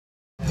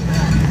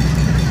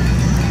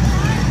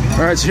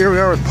Alright, so here we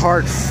are with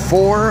part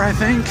 4, I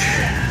think.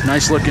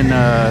 Nice looking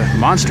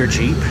monster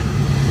Jeep.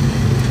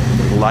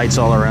 Lights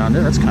all around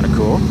it, that's kind of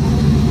cool.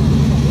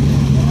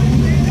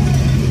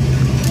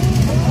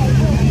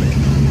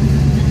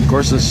 Of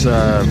course, this,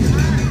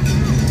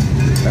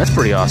 that's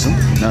pretty awesome.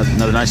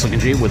 Another nice looking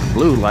Jeep with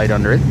blue light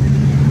under it.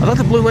 I thought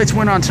the blue lights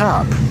went on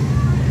top.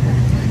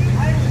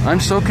 I'm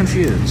so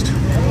confused.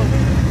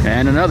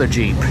 And another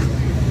Jeep.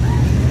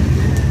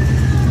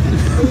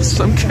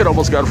 Some kid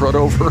almost got run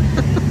over.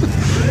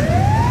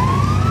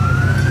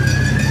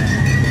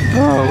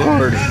 Oh,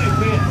 Lord.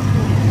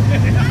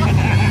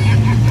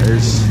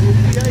 There's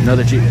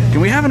another Jeep.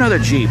 Can we have another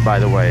Jeep, by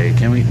the way?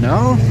 Can we?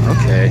 No?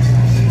 Okay.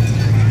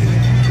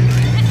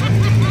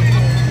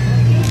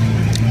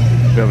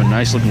 We have a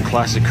nice looking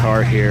classic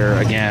car here.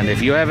 Again,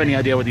 if you have any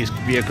idea what these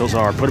vehicles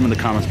are, put them in the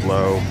comments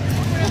below.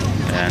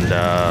 And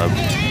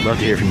love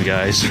to hear from you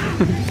guys.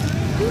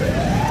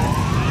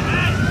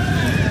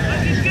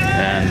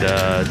 And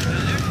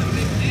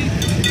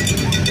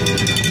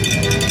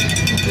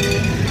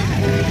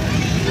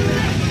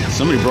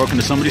somebody broke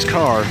into somebody's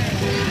car.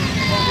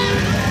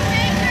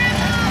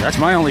 That's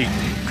my only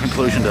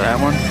conclusion to that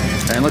one.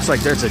 And it looks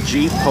like there's a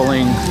Jeep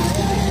pulling.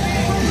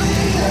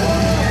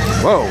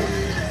 Whoa.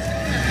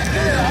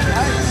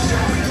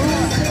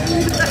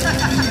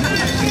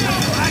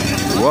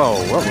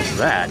 Whoa, what was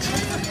that?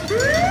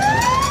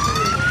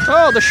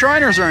 Oh, the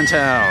Shriners are in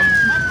town.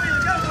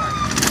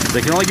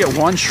 They can only get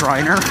one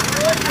Shriner?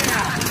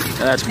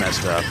 That's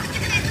messed up.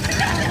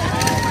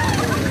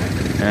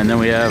 And then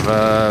we have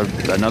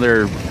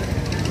another,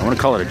 I want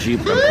to call it a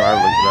Jeep, but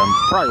I'm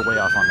probably way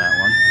off on that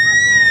one.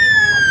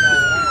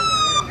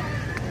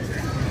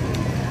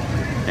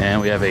 And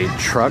we have a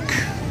truck.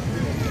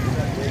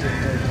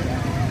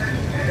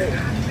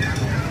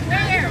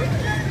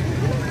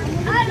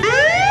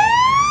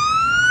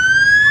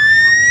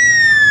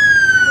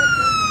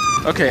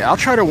 Okay, I'll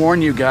try to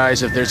warn you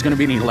guys if there's going to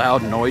be any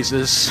loud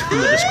noises in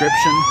the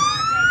description.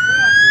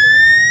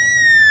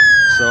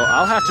 So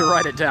I'll have to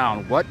write it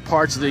down. What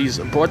parts of this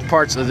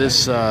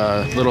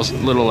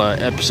little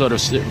episode of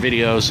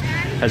videos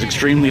has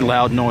extremely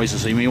loud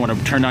noises? So you may want to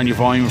turn down your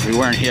volume if you're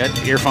wearing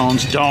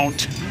earphones.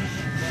 Don't.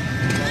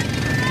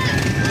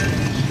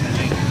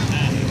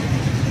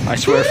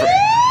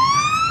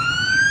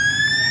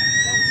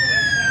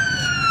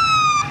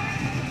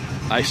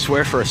 I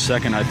swear for a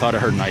second I thought I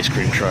heard an ice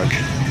cream truck.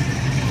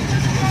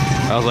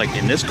 I was like,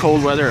 in this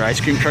cold weather, an ice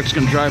cream truck's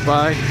gonna drive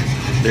by,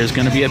 there's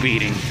gonna be a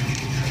beating.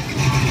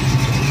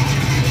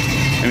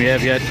 And we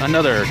have yet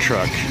another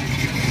truck.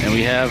 And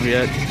we have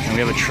a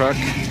truck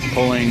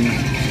pulling.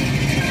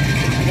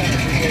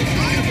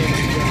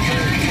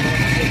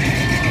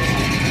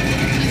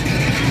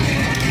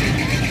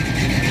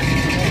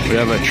 We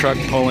have a truck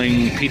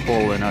pulling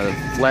people in a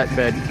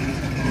flatbed.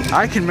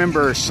 I can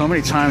remember so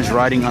many times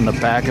riding on the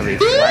back of a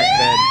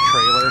flatbed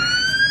trailer.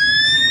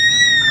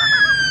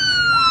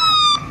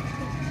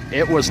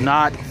 It was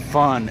not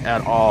fun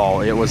at all.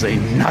 It was a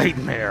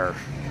nightmare.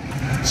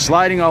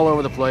 Sliding all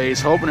over the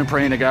place, hoping and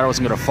praying to God I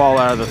wasn't going to fall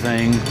out of the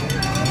thing.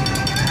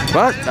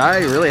 But I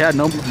really had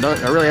no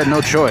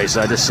choice.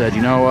 I just said,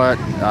 you know what?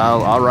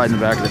 I'll ride in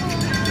the back of the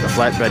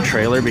flatbed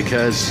trailer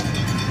because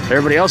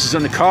everybody else is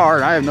in the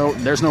car, and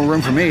there's no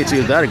room for me. It's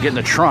either that or get in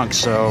the trunk.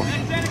 So.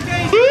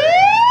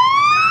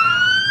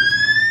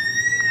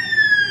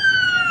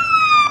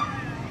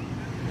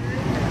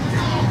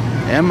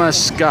 Emma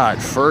Scott,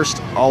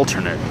 first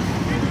alternate.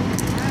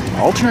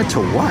 Alternate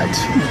to what?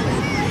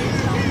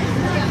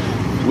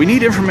 We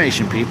need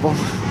information, people.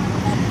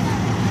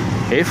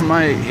 Hate for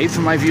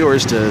my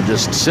viewers to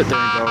just sit there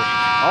and go,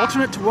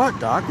 alternate to what,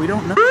 Doc? We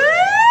don't know.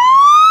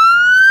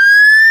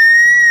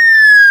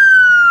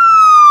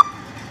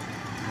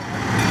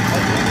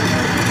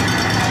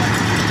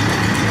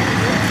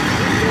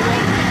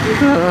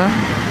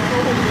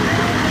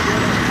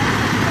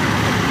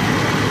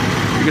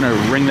 You're gonna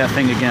ring that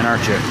thing again,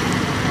 aren't you?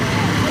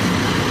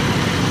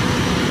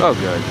 Oh,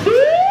 good.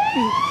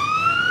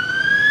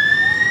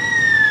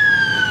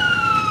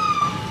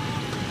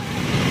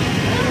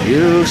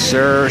 You,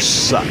 sir,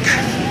 suck. All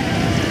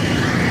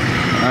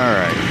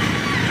right.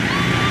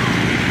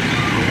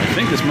 I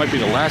think this might be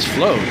the last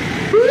float.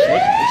 This is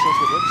what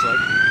it looks like.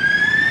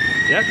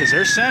 Yeah, because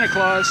there's Santa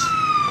Claus.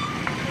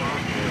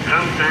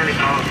 Come Santa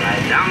Claus,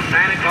 right down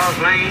Santa Claus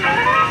Lane.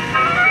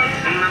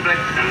 Blitzen and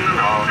Blitzen and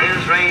all his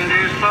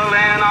reindeers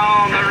pulling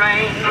on the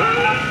rein.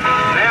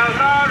 Bells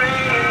are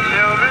ringing,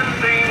 children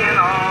singing,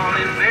 all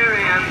is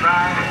merry and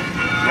bright.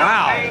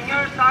 Wow. Hang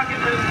your stockings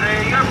and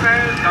say your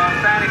prayers, 'cause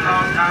Santa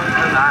Claus comes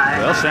tonight.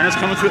 Well, Santa's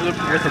coming through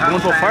with the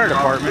Boonville Fire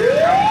Department.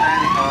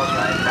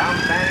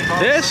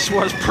 This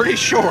was pretty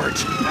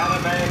short.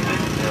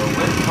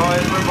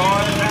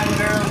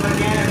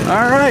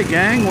 All right,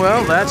 gang.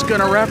 Well, that's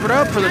going to wrap it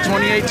up for the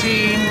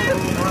 2018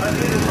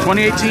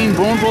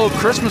 Boonville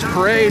Christmas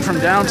Parade from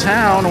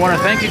downtown. I want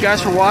to thank you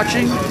guys for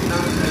watching.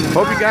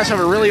 Hope you guys have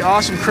a really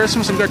awesome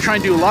Christmas. I'm going to try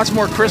and do lots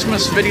more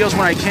Christmas videos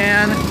when I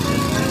can.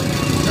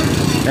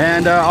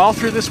 And all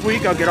through this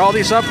week, I'll get all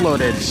these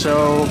uploaded.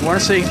 So I want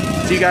to say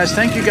to you guys,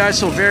 thank you guys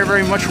so very,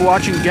 very much for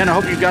watching. Again, I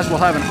hope you guys will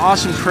have an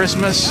awesome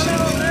Christmas.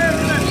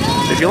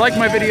 If you like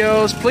my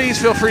videos,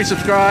 please feel free to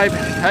subscribe.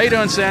 How you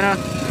doing, Santa?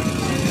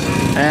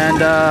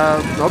 And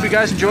hope you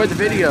guys enjoyed the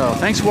video.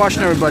 Thanks for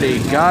watching, everybody.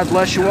 God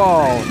bless you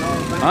all.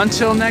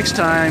 Until next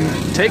time,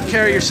 take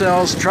care of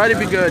yourselves. Try to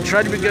be good.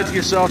 Try to be good to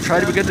yourself. Try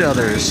to be good to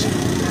others.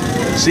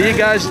 See you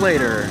guys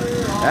later.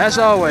 As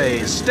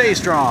always, stay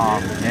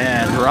strong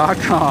and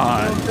rock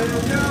on.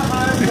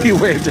 He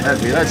waved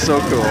at me. That's so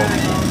cool.